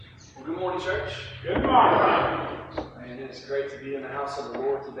Good morning, church. Good morning. And it's great to be in the house of the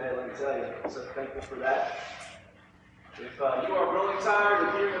Lord today, let me tell you. I'm so thankful for that. If you are growing tired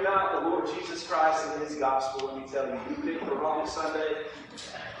of hearing about the Lord Jesus Christ and His gospel, let me tell you, you picked the wrong Sunday,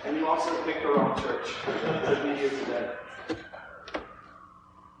 and you also picked the wrong church to be here today.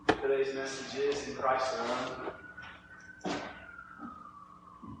 Today's message is in Christ alone.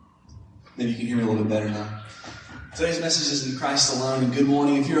 Maybe you can hear me a little bit better now. Today's message is in Christ alone, and good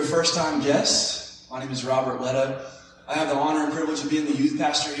morning. If you're a first-time guest, my name is Robert Leto. I have the honor and privilege of being the youth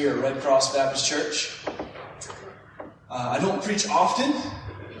pastor here at Red Cross Baptist Church. I don't preach often,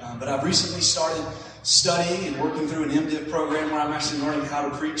 but I've recently started studying and working through an MDiv program where I'm actually learning how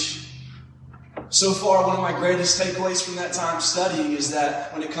to preach. So far, one of my greatest takeaways from that time studying is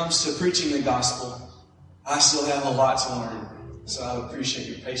that when it comes to preaching the gospel, I still have a lot to learn. So I would appreciate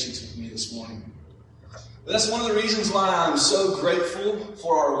your patience with me this morning. But that's one of the reasons why I'm so grateful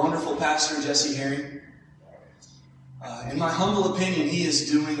for our wonderful pastor, Jesse Herring. In my humble opinion, he is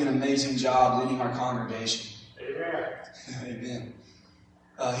doing an amazing job leading our congregation. Amen. Amen.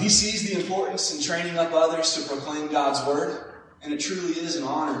 He sees the importance in training up others to proclaim God's word, and it truly is an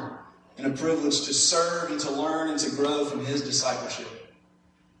honor and a privilege to serve and to learn and to grow from his discipleship.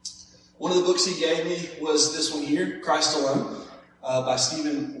 One of the books he gave me was this one here, Christ Alone, by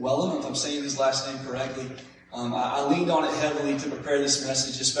Stephen Wellum, if I'm saying his last name correctly. I leaned on it heavily to prepare this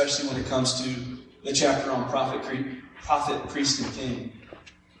message, especially when it comes to the chapter on prophet, priest, and king.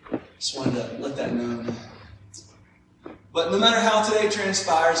 Just wanted to let that known. But no matter how today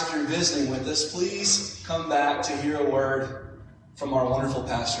transpires, if you're visiting with us, please come back to hear a word from our wonderful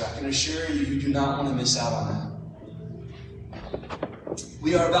pastor. I can assure you, you do not want to miss out on that.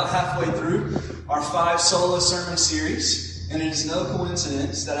 We are about halfway through our 5 solo sermon series. And it is no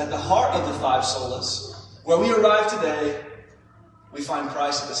coincidence that at the heart of the 5 solas, where we arrive today, we find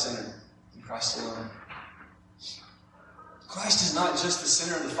Christ at the center, and Christ alone. Christ is not just the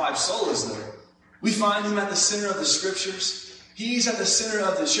center of the 5 solas, though. We find Him at the center of the Scriptures. He's at the center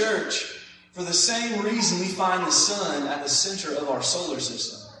of the church for the same reason we find the sun at the center of our solar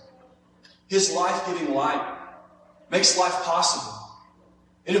system. His life-giving light makes life possible.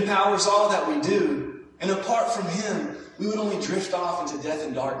 It empowers all that we do, and apart from Him, we would only drift off into death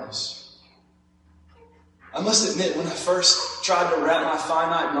and darkness. I must admit, when I first tried to wrap my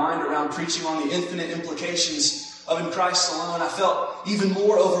finite mind around preaching on the infinite implications of in Christ alone, I felt even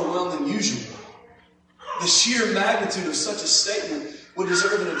more overwhelmed than usual. The sheer magnitude of such a statement would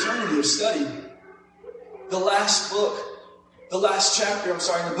deserve an eternity of study. The last chapter in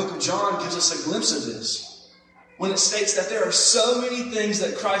the book of John gives us a glimpse of this, when it states that there are so many things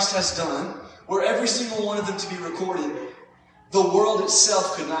that Christ has done, were every single one of them to be recorded, the world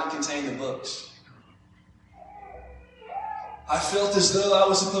itself could not contain the books. I felt as though I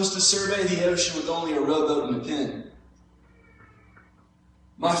was supposed to survey the ocean with only a rowboat and a pen.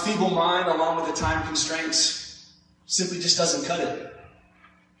 My feeble mind, along with the time constraints, simply just doesn't cut it.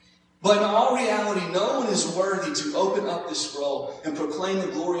 But in all reality, no one is worthy to open up this scroll and proclaim the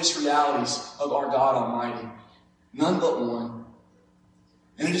glorious realities of our God Almighty. None but one.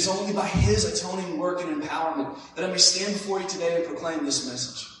 And it is only by His atoning work and empowerment that I may stand before you today and proclaim this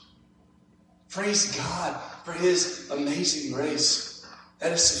message. Praise God for His amazing grace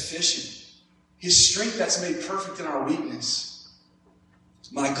that is sufficient. His strength that's made perfect in our weakness.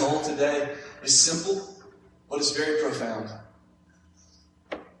 My goal today is simple, but it's very profound.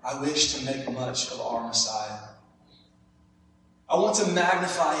 I wish to make much of our Messiah. I want to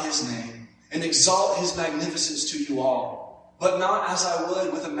magnify His name and exalt His magnificence to you all. But not as I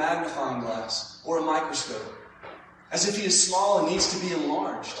would with a magnifying glass or a microscope, as if He is small and needs to be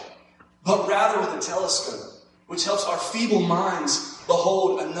enlarged, but rather with a telescope, which helps our feeble minds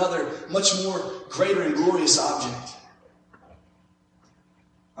behold another, much more greater and glorious object.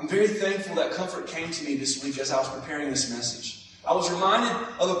 I'm very thankful that comfort came to me this week as I was preparing this message. I was reminded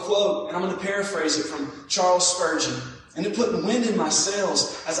of a quote, and I'm going to paraphrase it, from Charles Spurgeon, and it put wind in my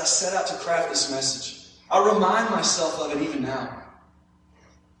sails as I set out to craft this message. I remind myself of it even now.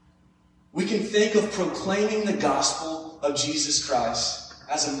 We can think of proclaiming the gospel of Jesus Christ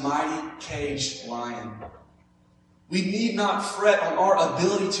as a mighty caged lion. We need not fret on our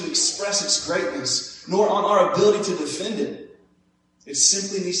ability to express its greatness, nor on our ability to defend it. It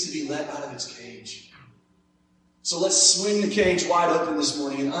simply needs to be let out of its cage. So let's swing the cage wide open this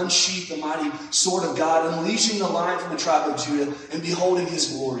morning and unsheath the mighty sword of God, unleashing the lion from the tribe of Judah and beholding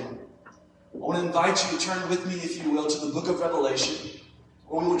His glory. I want to invite you to turn with me, if you will, to the book of Revelation,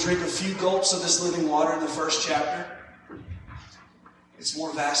 where we will drink a few gulps of this living water in the first chapter. It's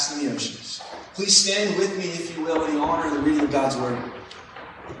more vast than the oceans. Please stand with me, if you will, in the honor of the reading of God's Word.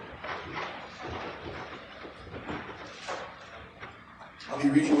 I'll be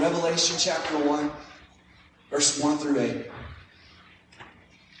reading Revelation chapter 1, verse 1 through 8.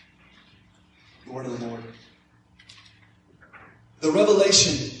 The word of the Lord. The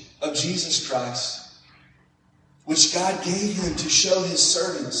revelation of Jesus Christ, which God gave him to show his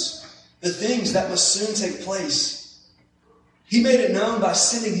servants the things that must soon take place. He made it known by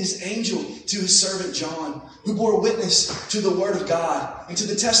sending his angel to his servant John, who bore witness to the word of God and to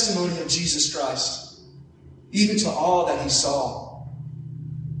the testimony of Jesus Christ, even to all that he saw.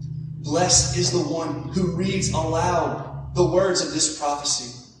 Blessed is the one who reads aloud the words of this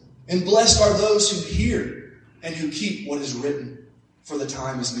prophecy, and blessed are those who hear and who keep what is written, for the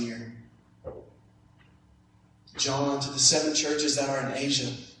time is near. John, to the 7 churches that are in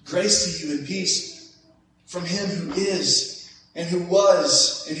Asia, grace to you and peace from him who is, and who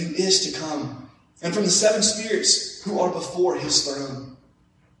was, and who is to come, and from the 7 spirits who are before his throne,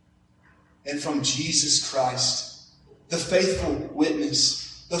 and from Jesus Christ, the faithful witness,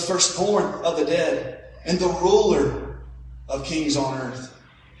 the firstborn of the dead, and the ruler of kings on earth.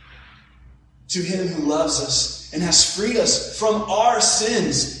 To him who loves us and has freed us from our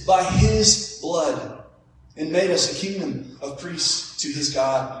sins by his blood, and made us a kingdom of priests to his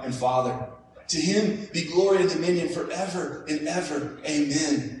God and Father. To him be glory and dominion forever and ever.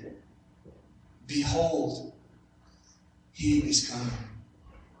 Amen. Behold, he is coming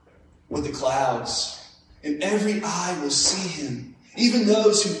with the clouds, and every eye will see him, even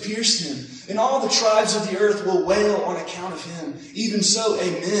those who pierced him, and all the tribes of the earth will wail on account of him. Even so,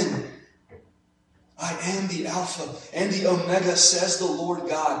 amen. I am the Alpha and the Omega, says the Lord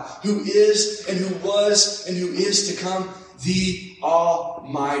God, who is and who was and who is to come, the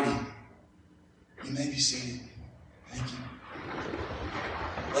Almighty. You may be seated. Thank you.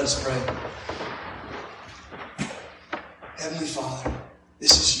 Let us pray. Heavenly Father,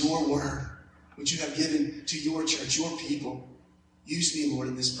 this is your word, which you have given to your church, your people. Use me, Lord,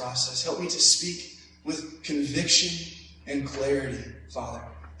 in this process. Help me to speak with conviction and clarity, Father.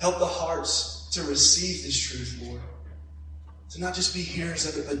 Help the hearts to receive this truth, Lord. To not just be hearers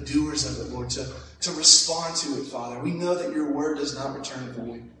of it, but doers of it, Lord. To respond to it, Father. We know that your word does not return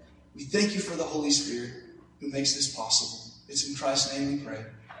void. We thank you for the Holy Spirit who makes this possible. It's in Christ's name we pray.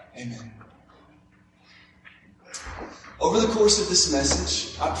 Amen. Over the course of this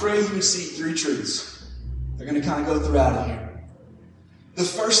message, I pray you would see 3 truths. They're going to kind of go throughout it here. The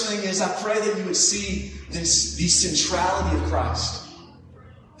first thing is, I pray that you would see the centrality of Christ.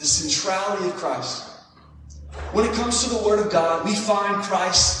 The centrality of Christ. When it comes to the Word of God, we find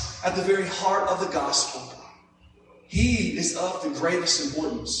Christ at the very heart of the gospel. He is of the greatest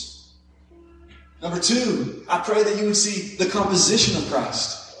importance. Number 2, I pray that you would see the composition of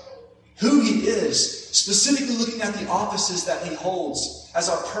Christ. Who he is, specifically looking at the offices that he holds as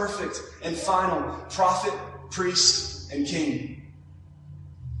our perfect and final prophet, priest, and king.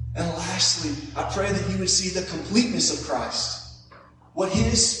 And lastly, I pray that you would see the completeness of Christ. What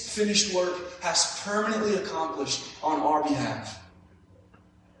his finished work has permanently accomplished on our behalf.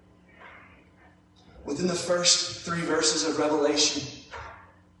 Within the first 3 verses of Revelation,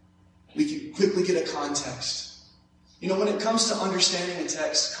 we can quickly get a context. You know, when it comes to understanding a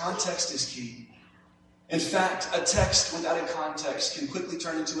text, context is key. In fact, a text without a context can quickly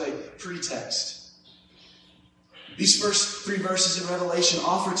turn into a pretext. These first 3 verses in Revelation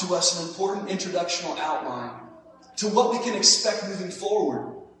offer to us an important introductional outline to what we can expect moving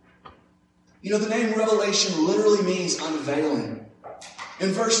forward. You know, the name Revelation literally means unveiling.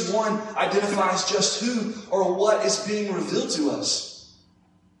 And verse 1 identifies just who or what is being revealed to us.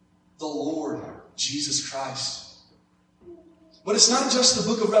 The Lord, Jesus Christ. But it's not just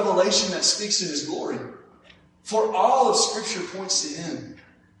the book of Revelation that speaks to his glory. For all of Scripture points to him.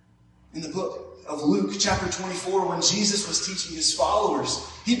 In the book of Luke chapter 24, when Jesus was teaching his followers,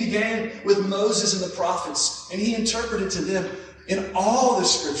 he began with Moses and the prophets, and he interpreted to them in all the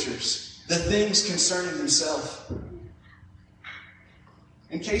Scriptures the things concerning himself.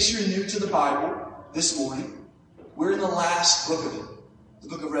 In case you're new to the Bible this morning, we're in the last book of it, the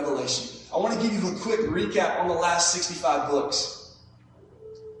book of Revelation. I want to give you a quick recap on the last 65 books.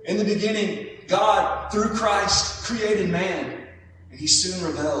 In the beginning, God, through Christ, created man, and he soon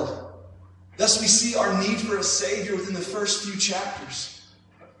rebelled. Thus, we see our need for a Savior within the first few chapters.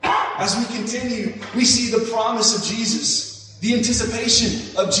 As we continue, we see the promise of Jesus, the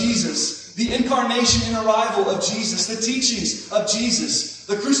anticipation of Jesus, the incarnation and arrival of Jesus, the teachings of Jesus,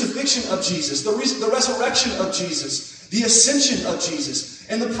 the crucifixion of Jesus, the resurrection of Jesus, the ascension of Jesus,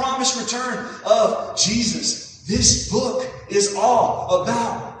 and the promised return of Jesus. This book is all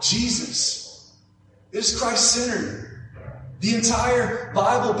about Jesus. It is Christ-centered. The entire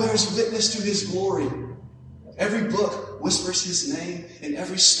Bible bears witness to his glory. Every book whispers his name, and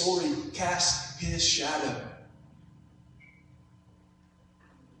every story casts his shadow.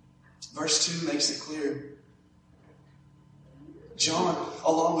 Verse 2 makes it clear. John,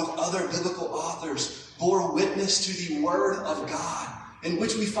 along with other biblical authors, bore witness to the Word of God, in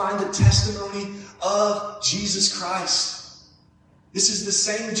which we find the testimony of Jesus Christ. This is the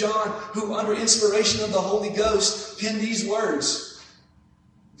same John who, under inspiration of the Holy Ghost, penned these words.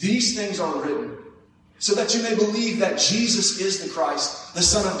 These things are written so that you may believe that Jesus is the Christ, the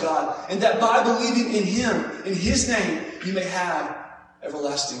Son of God, and that by believing in him, in his name, you may have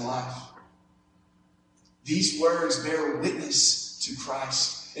everlasting life. These words bear witness to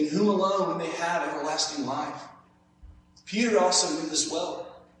Christ, in whom alone we may have everlasting life. Peter also knew this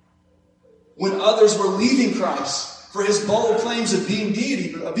well. When others were leaving Christ for his bold claims of being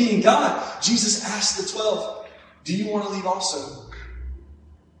deity, of being God, Jesus asked the 12, do you want to leave also?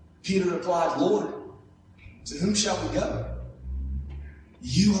 Peter replied, Lord, to whom shall we go?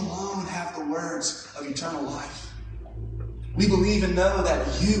 You alone have the words of eternal life. We believe and know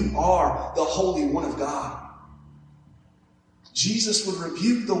that you are the Holy One of God. Jesus would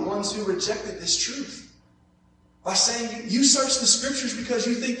rebuke the ones who rejected this truth by saying, you search the Scriptures because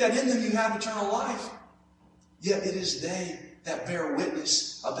you think that in them you have eternal life. Yet it is they that bear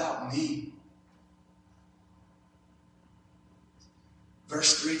witness about me.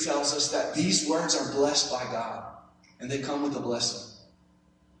 Verse 3 tells us that these words are blessed by God, and they come with a blessing.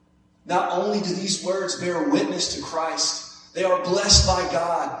 Not only do these words bear witness to Christ, they are blessed by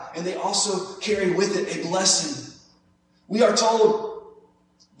God, and they also carry with it a blessing. We are told,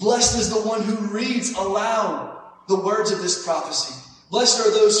 blessed is the one who reads aloud the words of this prophecy. Blessed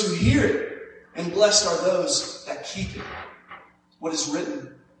are those who hear it, and blessed are those that keep it. What is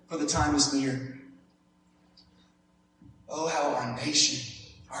written, for the time is near. Oh, how our nation,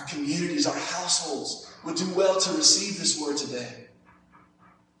 our communities, our households would do well to receive this word today.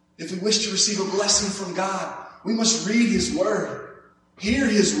 If we wish to receive a blessing from God, we must read his word, hear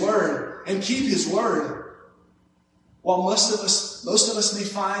his word, and keep his word. While most of us may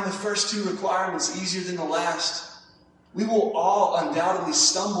find the first two requirements easier than the last, we will all undoubtedly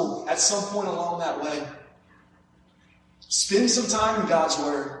stumble at some point along that way. Spend some time in God's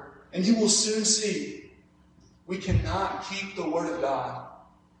word, and you will soon see we cannot keep the word of God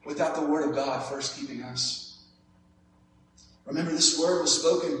without the word of God first keeping us. Remember, this word was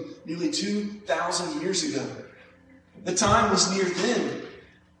spoken nearly 2,000 years ago. The time was near then.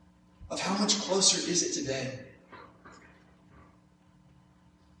 Of how much closer is it today?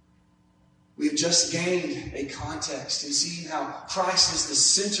 We have just gained a context in seeing how Christ is the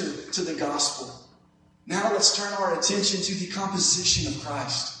center to the gospel. Now let's turn our attention to the composition of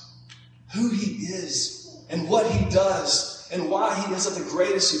Christ, who he is, and what he does, and why he is of the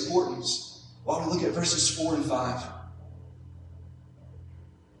greatest importance, while we look at verses 4 and 5.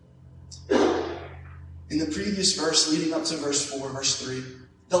 In the previous verse leading up to verse 4, verse 3,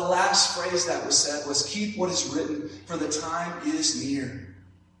 the last phrase that was said was, keep what is written, for the time is near.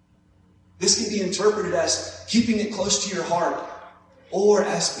 This can be interpreted as keeping it close to your heart, or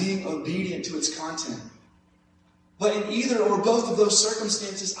as being obedient to its content. But in either or both of those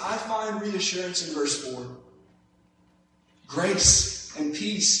circumstances, I find reassurance in verse 4. Grace and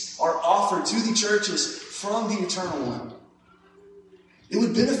peace are offered to the churches from the Eternal One. It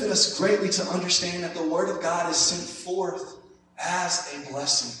would benefit us greatly to understand that the Word of God is sent forth as a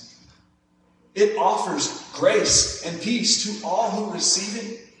blessing. It offers grace and peace to all who receive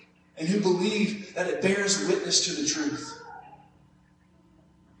it and who believe that it bears witness to the truth.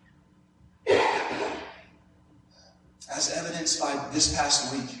 As evidenced by this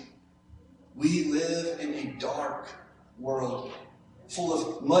past week, we live in a dark world full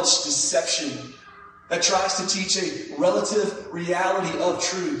of much deception that tries to teach a relative reality of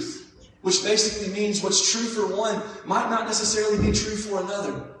truth, which basically means what's true for one might not necessarily be true for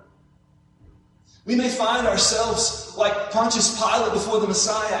another. We may find ourselves like Pontius Pilate before the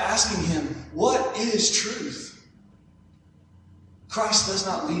Messiah, asking him, what is truth? Christ does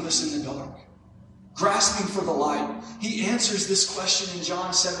not leave us in the dark, grasping for the light. He answers this question in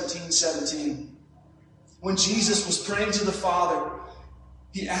John 17:17. When Jesus was praying to the Father,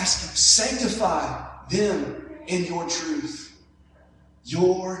 he asked him, sanctify them in your truth.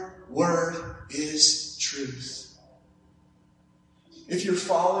 Your word is truth. If you're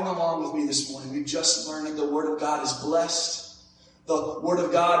following along with me this morning, we've just learned that the Word of God is blessed. The Word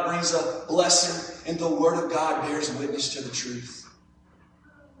of God brings a blessing, and the Word of God bears witness to the truth.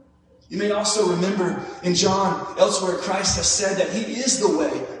 You may also remember in John, elsewhere, Christ has said that he is the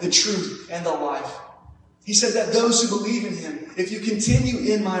way, the truth, and the life. He said that those who believe in him, if you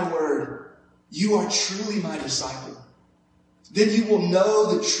continue in my word, you are truly my disciple. Then you will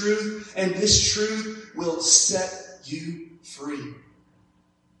know the truth, and this truth will set you free.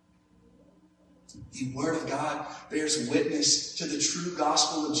 The Word of God bears witness to the true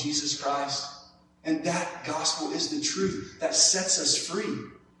gospel of Jesus Christ. And that gospel is the truth that sets us free.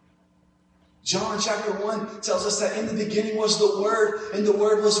 John chapter 1 tells us that in the beginning was the Word, and the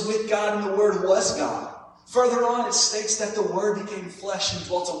Word was with God, and the Word was God. Further on, it states that the Word became flesh and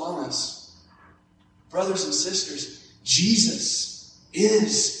dwelt among us. Brothers and sisters, Jesus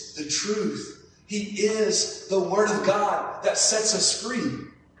is the truth. He is the Word of God that sets us free.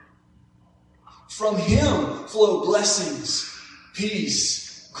 From Him flow blessings,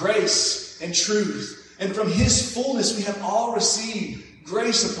 peace, grace, and truth. And from His fullness we have all received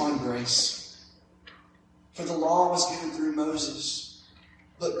grace upon grace. For the law was given through Moses,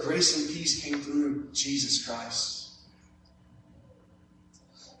 but grace and peace came through Jesus Christ.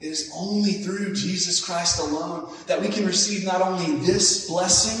 It is only through Jesus Christ alone that we can receive not only this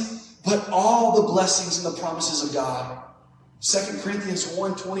blessing, but all the blessings and the promises of God. 2 Corinthians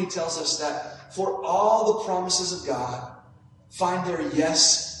 1:20 tells us that for all the promises of God find their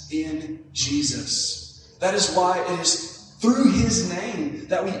yes in Jesus. That is why it is through His name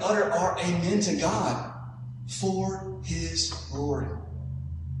that we utter our amen to God for His glory.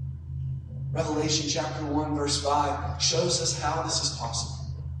 Revelation chapter 1 verse 5 shows us how this is possible.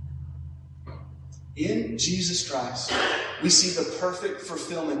 In Jesus Christ, we see the perfect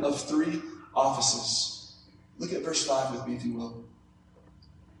fulfillment of 3 offices. Look at verse 5 with me, if you will.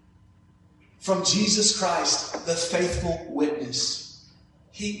 From Jesus Christ, the faithful witness.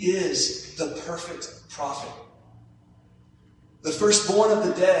 He is the perfect prophet. The firstborn of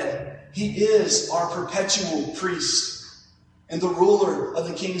the dead. He is our perpetual priest and the ruler of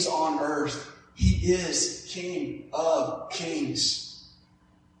the kings on earth. He is King of kings.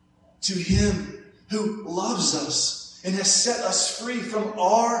 To Him who loves us and has set us free from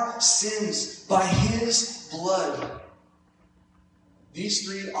our sins by His blood. These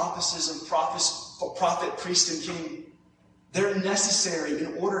 3 offices of prophet, priest, and king, they're necessary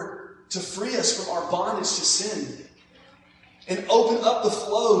in order to free us from our bondage to sin and open up the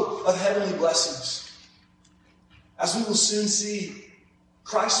flow of heavenly blessings. As we will soon see,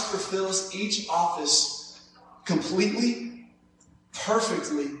 Christ fulfills each office completely,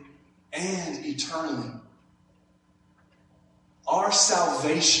 perfectly, and eternally. Our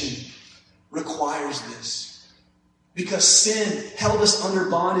salvation requires this because sin held us under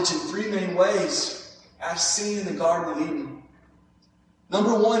bondage in 3 main ways, as seen in the Garden of Eden.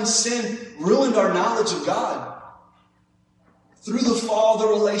 Number 1, sin ruined our knowledge of God. Through the fall, the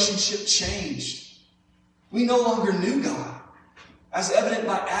relationship changed. We no longer knew God, as evident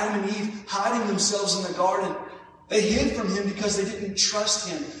by Adam and Eve hiding themselves in the garden. They hid from Him because they didn't trust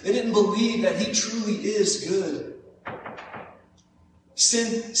Him. They didn't believe that He truly is good.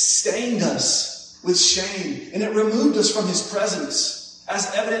 Sin stained us with shame, and it removed us from His presence,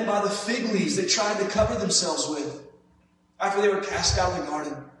 as evident by the fig leaves they tried to cover themselves with after they were cast out of the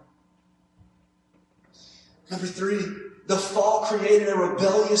garden. Number 3, the fall created a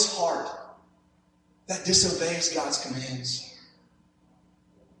rebellious heart that disobeys God's commands.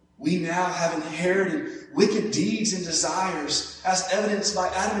 We now have inherited wicked deeds and desires, as evidenced by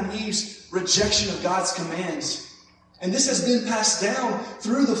Adam and Eve's rejection of God's commands. And this has been passed down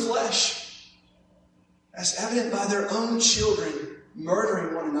through the flesh, as evident by their own children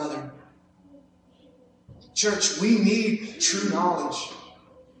murdering one another. Church, we need true knowledge.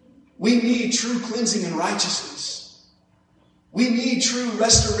 We need true cleansing and righteousness. We need true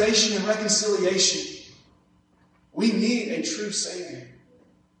restoration and reconciliation. We need a true Savior.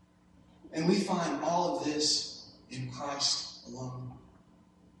 And we find all of this in Christ alone.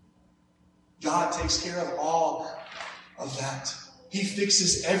 God takes care of all of that. He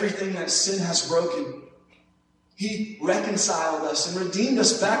fixes everything that sin has broken. He reconciled us and redeemed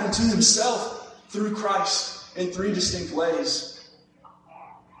us back into Himself through Christ in 3 distinct ways.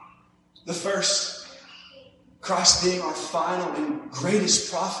 The first, Christ being our final and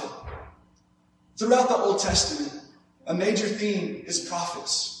greatest prophet. Throughout the Old Testament, a major theme is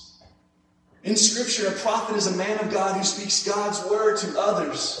prophets. In Scripture, a prophet is a man of God who speaks God's word to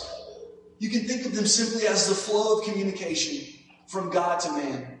others. You can think of them simply as the flow of communication from God to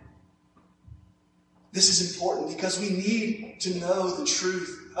man. This is important because we need to know the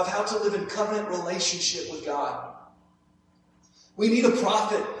truth of how to live in covenant relationship with God. We need a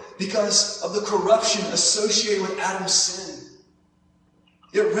prophet because of the corruption associated with Adam's sin.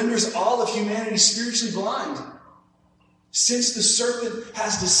 It renders all of humanity spiritually blind. Since the serpent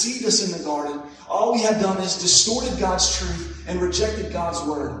has deceived us in the garden, all we have done is distorted God's truth and rejected God's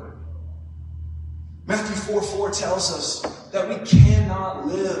word. Matthew 4:4 tells us that we cannot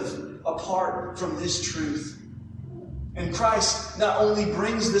live apart from this truth. And Christ not only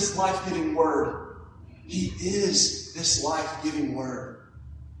brings this life-giving word, he is this life-giving word.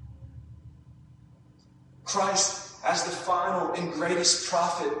 Christ, as the final and greatest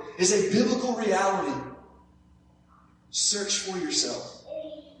prophet, is a biblical reality. Search for yourself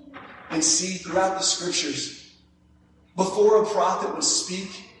and see throughout the scriptures. Before a prophet would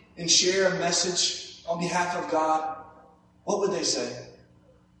speak and share a message on behalf of God, what would they say?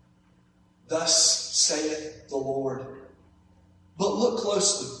 Thus saith the Lord. But look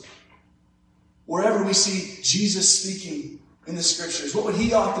closely. Wherever we see Jesus speaking in the scriptures, what would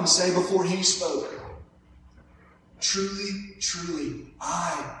he often say before he spoke? Truly, truly,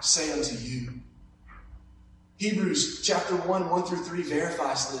 I say unto you. Hebrews chapter 1:1-3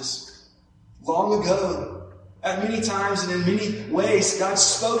 verifies this. Long ago, at many times and in many ways, God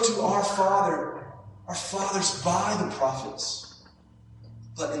spoke to our fathers by the prophets.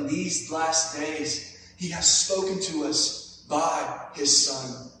 But in these last days, he has spoken to us by his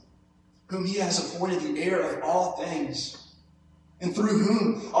Son, whom he has appointed the heir of all things, and through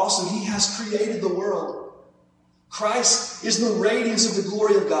whom also he has created the world. Christ is the radiance of the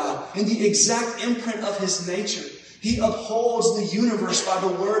glory of God and the exact imprint of his nature. He upholds the universe by the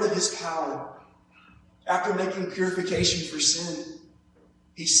word of his power. After making purification for sin,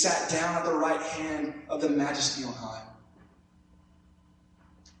 he sat down at the right hand of the Majesty on high.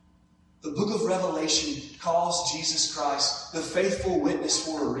 The book of Revelation calls Jesus Christ the faithful witness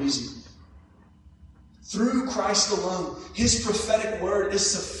for a reason. Through Christ alone, his prophetic word is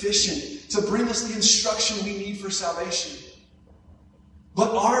sufficient to bring us the instruction we need for salvation.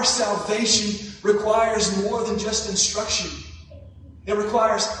 But our salvation requires more than just instruction. It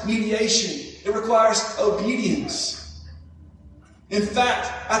requires mediation. It requires obedience. In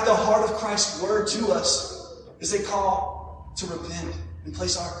fact, at the heart of Christ's word to us is a call to repent and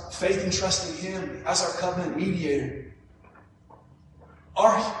place our faith and trust in him as our covenant mediator.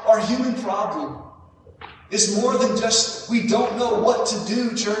 Our human problem is more than just we don't know what to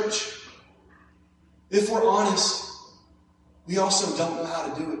do, church. If we're honest, we also don't know how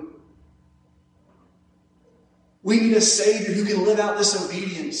to do it. We need a Savior who can live out this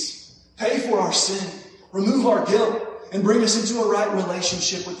obedience, pay for our sin, remove our guilt, and bring us into a right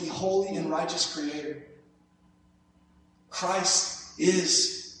relationship with the holy and righteous Creator. Christ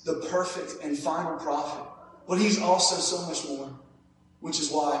is the perfect and final prophet, but he's also so much more, which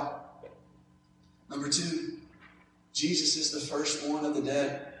is why, number 2, Jesus is the firstborn of the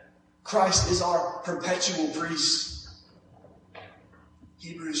dead. Christ is our perpetual priest.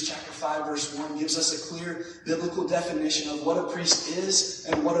 Hebrews chapter 5 verse 1 gives us a clear biblical definition of what a priest is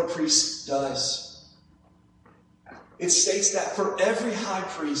and what a priest does. It states that for every high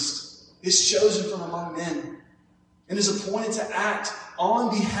priest is chosen from among men and is appointed to act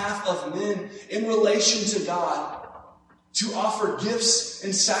on behalf of men in relation to God, to offer gifts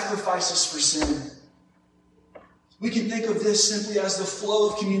and sacrifices for sin. We can think of this simply as the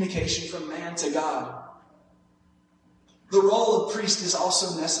flow of communication from man to God. The role of priest is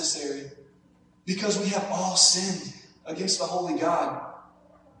also necessary because we have all sinned against the holy God.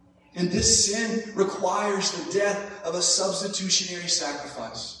 And this sin requires the death of a substitutionary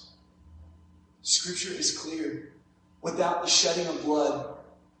sacrifice. Scripture is clear. Without the shedding of blood,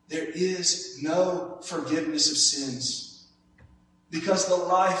 there is no forgiveness of sins. Because the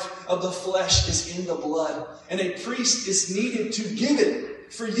life of the flesh is in the blood, and a priest is needed to give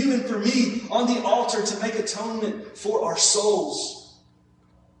it for you and for me on the altar to make atonement for our souls.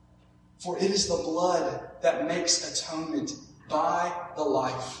 For it is the blood that makes atonement by the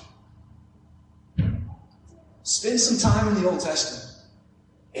life. Spend some time in the Old Testament,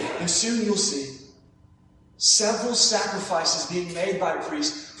 and soon you'll see several sacrifices being made by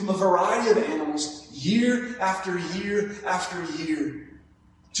priests from a variety of animals year after year after year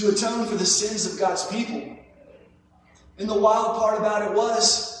to atone for the sins of God's people. And the wild part about it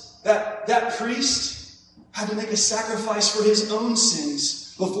was that priest had to make a sacrifice for his own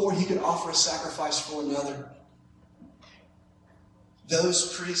sins before he could offer a sacrifice for another.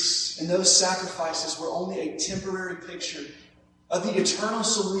 Those priests and those sacrifices were only a temporary picture of the eternal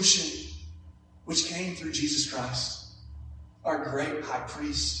solution which came through Jesus Christ, our great high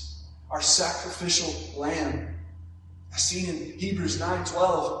priest, our sacrificial lamb. As seen in Hebrews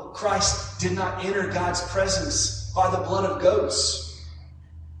 9:12, Christ did not enter God's presence by the blood of goats.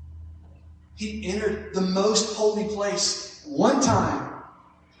 He entered the most holy place one time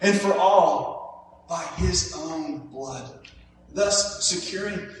and for all by his own blood, thus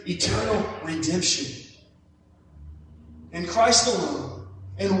securing eternal redemption. In Christ alone,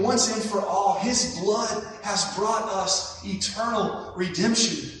 And once and for all, his blood has brought us eternal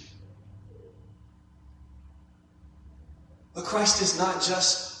redemption. But Christ is not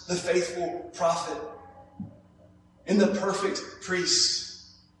just the faithful prophet and the perfect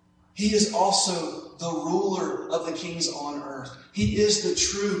priest. He is also the ruler of the kings on earth. He is the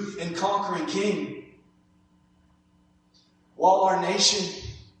true and conquering king. While our nation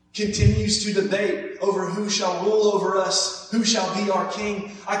continues to debate over who shall rule over us, who shall be our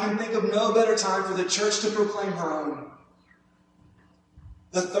king, I can think of no better time for the church to proclaim her own.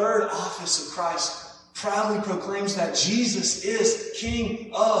 The third office of Christ proudly proclaims that Jesus is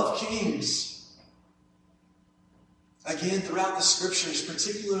King of Kings. Again, throughout the scriptures,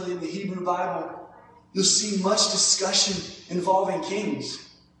 particularly in the Hebrew Bible, you'll see much discussion involving kings.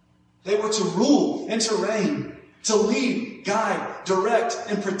 They were to rule and to reign, to lead, guide, direct,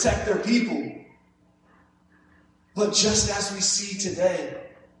 and protect their people. But just as we see today,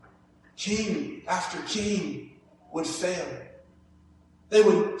 king after king would fail. They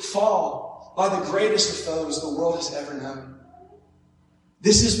would fall by the greatest of foes the world has ever known.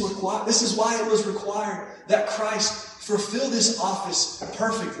 This is why it was required that Christ fulfill this office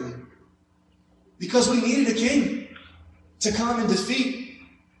perfectly. Because we needed a king to come and defeat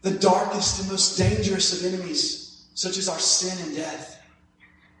the darkest and most dangerous of enemies, such as our sin and death.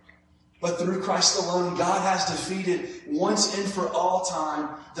 But through Christ alone, God has defeated once and for all time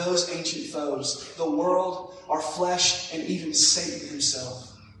those ancient foes, the world, our flesh, and even Satan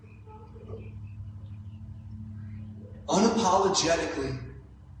himself. Unapologetically,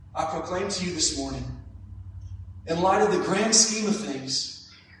 I proclaim to you this morning, in light of the grand scheme of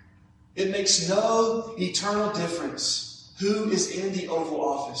things, it makes no eternal difference who is in the Oval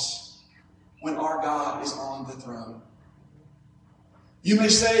Office when our God is on the throne. You may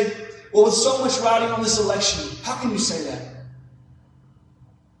say, well, with so much riding on this election, how can you say that?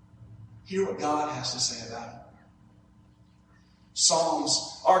 Hear what God has to say about it.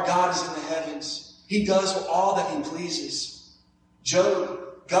 Psalms, our God is in the heavens. He does all that he pleases. Job,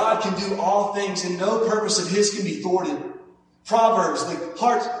 God can do all things and no purpose of his can be thwarted. Proverbs,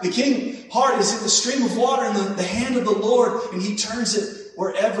 the king heart is in the stream of water in the hand of the Lord, and he turns it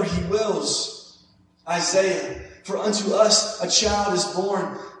wherever he wills. Isaiah, for unto us a child is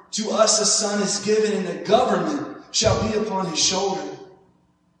born, to us a son is given, and the government shall be upon his shoulder.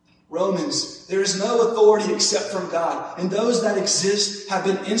 Romans, there is no authority except from God, and those that exist have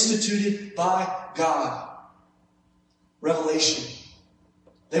been instituted by God. Revelation,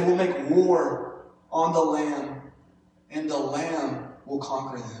 they will make war on the Lamb, and the Lamb will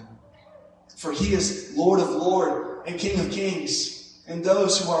conquer them. For he is Lord of lords and King of kings, and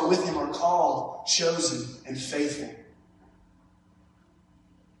those who are with him are called, chosen, and faithful.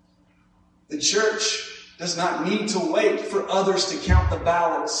 The church does not need to wait for others to count the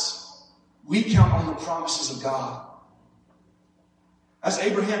ballots. We count on the promises of God. As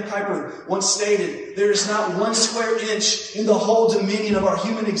Abraham Kuyper once stated, there is not 1 square inch in the whole dominion of our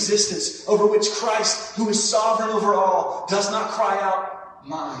human existence over which Christ, who is sovereign over all, does not cry out,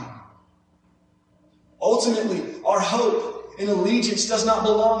 mine. Ultimately, our hope and allegiance does not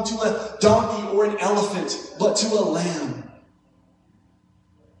belong to a donkey or an elephant, but to a lamb.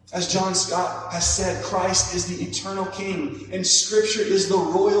 As John Scott has said, Christ is the eternal King, and Scripture is the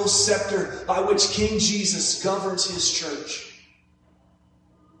royal scepter by which King Jesus governs his church.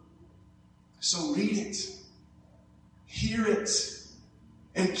 So read it, hear it,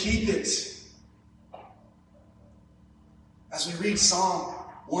 and keep it. As we read Psalm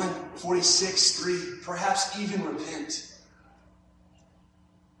 146:3, perhaps even repent.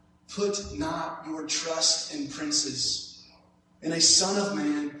 Put not your trust in princes, in a son of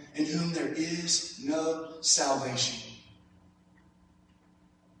man in whom there is no salvation.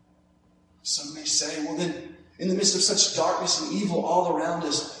 Some may say, well then, in the midst of such darkness and evil all around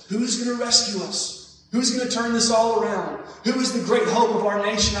us, who's going to rescue us? Who's going to turn this all around? Who is the great hope of our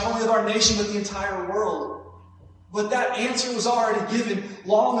nation, not only of our nation, but the entire world? But that answer was already given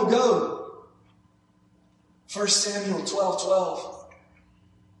long ago. 1 Samuel 12:12.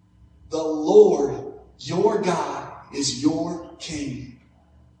 The Lord, your God, is your King.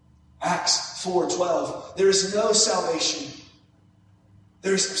 Acts 4:12. There is no salvation.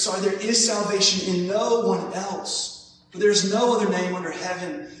 There is salvation in no one else. For there is no other name under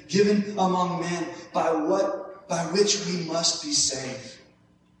heaven given among men by which we must be saved.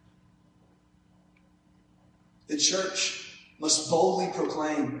 The church must boldly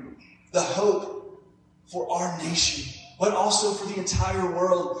proclaim the hope for our nation, but also for the entire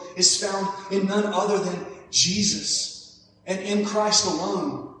world, is found in none other than Jesus and in Christ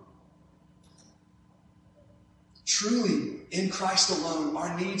alone. Truly, in Christ alone,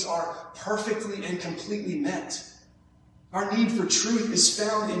 our needs are perfectly and completely met. Our need for truth is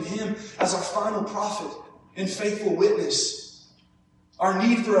found in Him as our final prophet and faithful witness. Our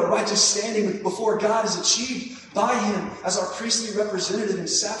need for a righteous standing before God is achieved by Him as our priestly representative and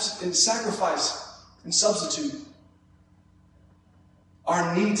sacrifice and substitute.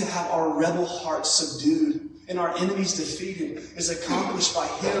 Our need to have our rebel hearts subdued and our enemies defeated is accomplished by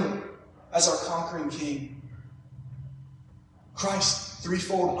Him as our conquering King. Christ's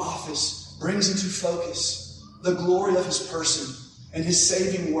threefold office brings into focus the glory of His person and His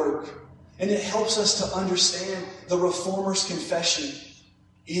saving work, and it helps us to understand the Reformer's confession,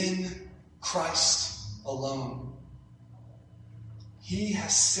 in Christ alone. He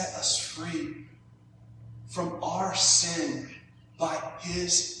has set us free from our sin by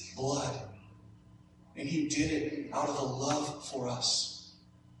His blood, and He did it out of a love for us.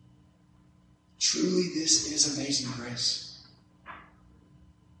 Truly, this is amazing grace.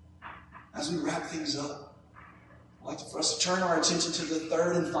 As we wrap things up, I'd like for us to turn our attention to the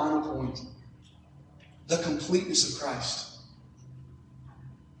third and final point, the completeness of Christ.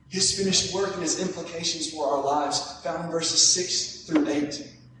 His finished work and His implications for our lives, found in verses 6 through 8.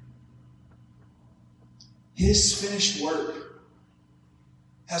 His finished work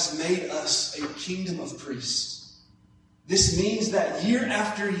has made us a kingdom of priests. This means that year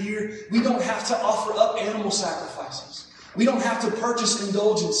after year, we don't have to offer up animal sacrifices. We don't have to purchase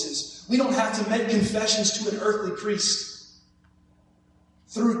indulgences. We don't have to make confessions to an earthly priest.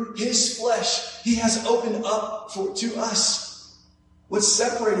 Through His flesh, He has opened up to us what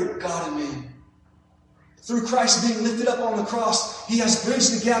separated God and man. Through Christ being lifted up on the cross, He has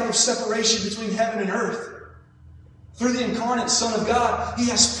bridged the gap of separation between heaven and earth. Through the incarnate Son of God, He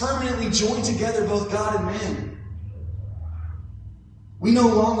has permanently joined together both God and man. We no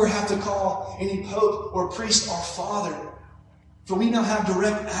longer have to call any pope or priest our Father, for we now have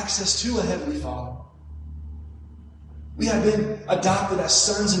direct access to a Heavenly Father. We have been adopted as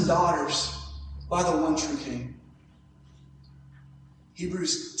sons and daughters by the one true King.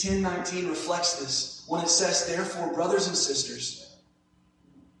 Hebrews 10:19 reflects this when it says, "Therefore, brothers and sisters,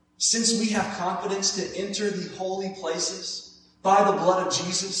 since we have confidence to enter the holy places by the blood of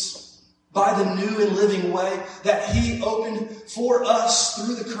Jesus, by the new and living way that He opened for us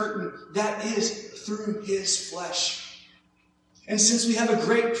through the curtain, that is, through His flesh. And since we have a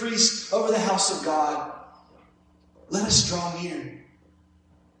great priest over the house of God, let us draw near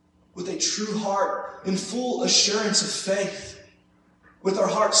with a true heart and full assurance of faith, with our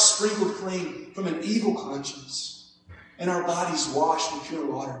hearts sprinkled clean from an evil conscience and our bodies washed with pure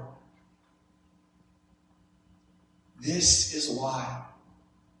water. This is why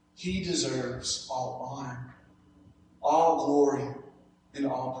He deserves all honor, all glory, and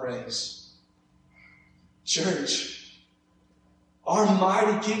all praise." Church, our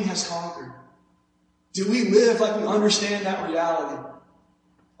mighty King has conquered. Do we live like we understand that reality?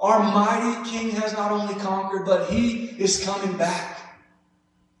 Our mighty King has not only conquered, but He is coming back.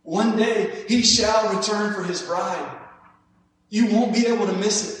 One day, He shall return for His bride. You won't be able to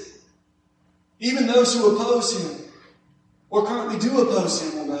miss it. Even those who oppose Him, or currently do oppose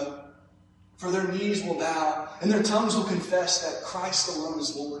Him, will know. For their knees will bow, and their tongues will confess that Christ alone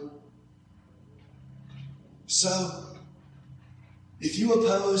is Lord. So, if you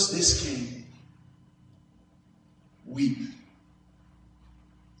oppose this King, weep.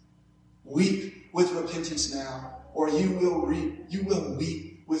 Weep with repentance now, or you will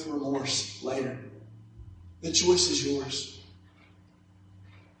weep with remorse later. The choice is yours.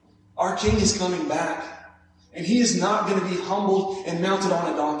 Our King is coming back, and He is not going to be humbled and mounted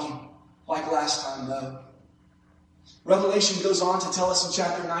on a donkey like last time, though. Revelation goes on to tell us in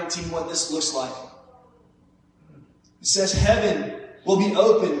chapter 19 what this looks like. It says, "Heaven will be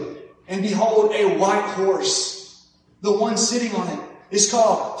opened, and behold, a white horse. The one sitting on it is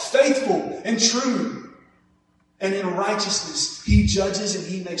called Faithful and True. And in righteousness He judges and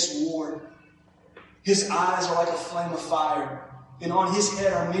He makes war. His eyes are like a flame of fire, and on His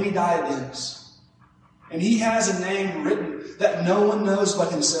head are many diadems. And He has a name written that no one knows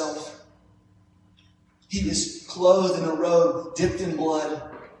but Himself. He is clothed in a robe dipped in blood.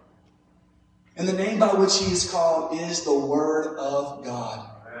 And the name by which He is called is the Word of God.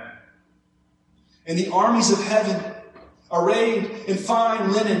 And the armies of heaven, arrayed in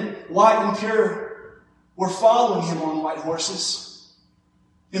fine linen, white and pure, were following Him on white horses.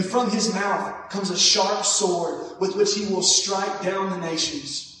 And from His mouth comes a sharp sword with which He will strike down the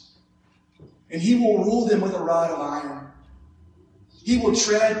nations. And He will rule them with a rod of iron. He will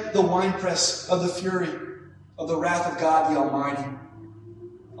tread the winepress of the fury of the wrath of God the Almighty.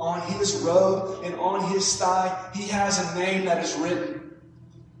 on his robe and on his thigh, he has a name that is written,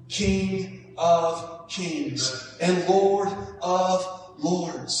 King of Kings and Lord of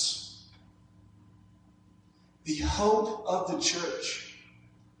Lords. The hope of the church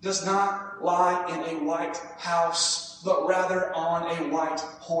does not lie in a white house, but rather on a white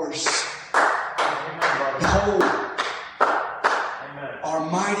horse. Behold, our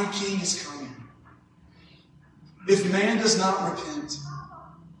mighty King is coming. If man does not repent,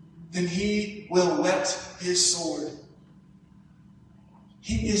 then he will whet his sword.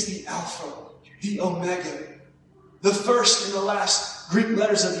 He is the Alpha, the Omega, the first and the last Greek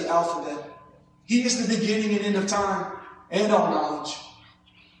letters of the alphabet. He is the beginning and end of time and all knowledge.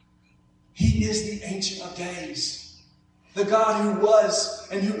 He is the Ancient of Days, the God who was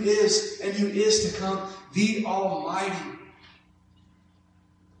and who is to come, the Almighty.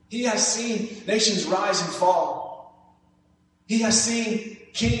 He has seen nations rise and fall. He has seen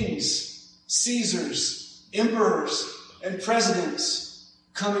kings, Caesars, emperors, and presidents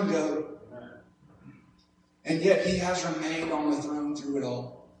come and go. And yet he has remained on the throne through it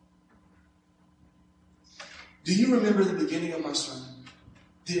all. Do you remember the beginning of my sermon?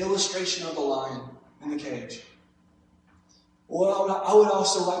 The illustration of the lion in the cage. Well, I would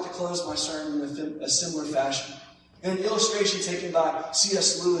also like to close my sermon in a similar fashion. In an illustration taken by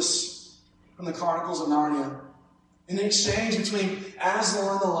C.S. Lewis from the Chronicles of Narnia. In an exchange between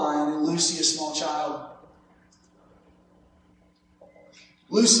Aslan the lion and Lucy, a small child.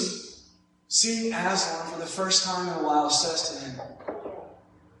 Lucy, seeing Aslan for the first time in a while, says to him,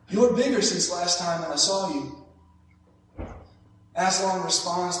 "You're bigger since last time that I saw you." Aslan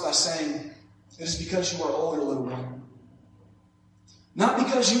responds by saying, "It is because you are older, little one." "Not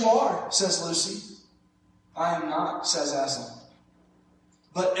because you are," says Lucy. "I am not," says Aslan.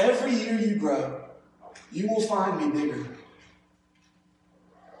 "But every year you grow, you will find me bigger."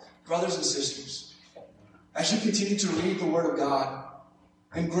 Brothers and sisters, as you continue to read the Word of God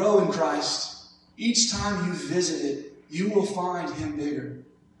and grow in Christ, each time you visit it, you will find Him bigger.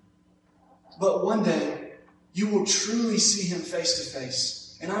 But one day, you will truly see Him face to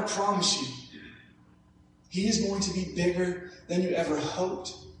face. And I promise you, He is going to be bigger than you ever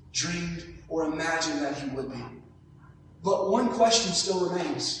hoped, dreamed, or imagined that He would be. But one question still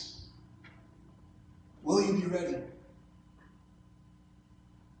remains. Will you be ready?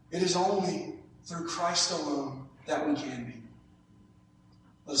 It is only through Christ alone that we can be.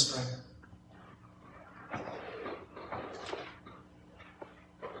 Let us pray.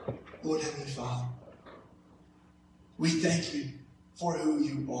 Lord Heavenly Father, we thank you for who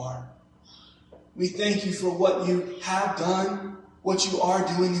you are. We thank you for what you have done, what you are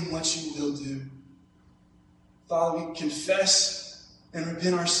doing, and what you will do. Father, we confess and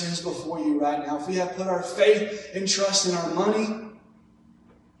repent our sins before you right now. If we have put our faith and trust in our money,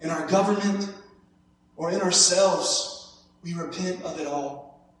 in our government, or in ourselves, we repent of it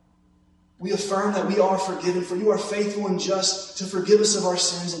all. We affirm that we are forgiven, for you are faithful and just to forgive us of our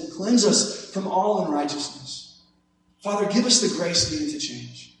sins and cleanse us from all unrighteousness. Father, give us the grace needed to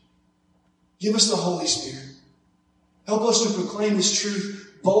change. Give us the Holy Spirit. Help us to proclaim this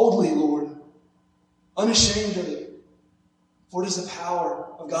truth boldly, Lord, unashamed of it, for it is the power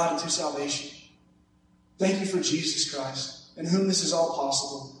of God unto salvation. Thank you for Jesus Christ, in whom this is all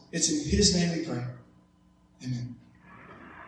possible. It's in His name we pray. Amen.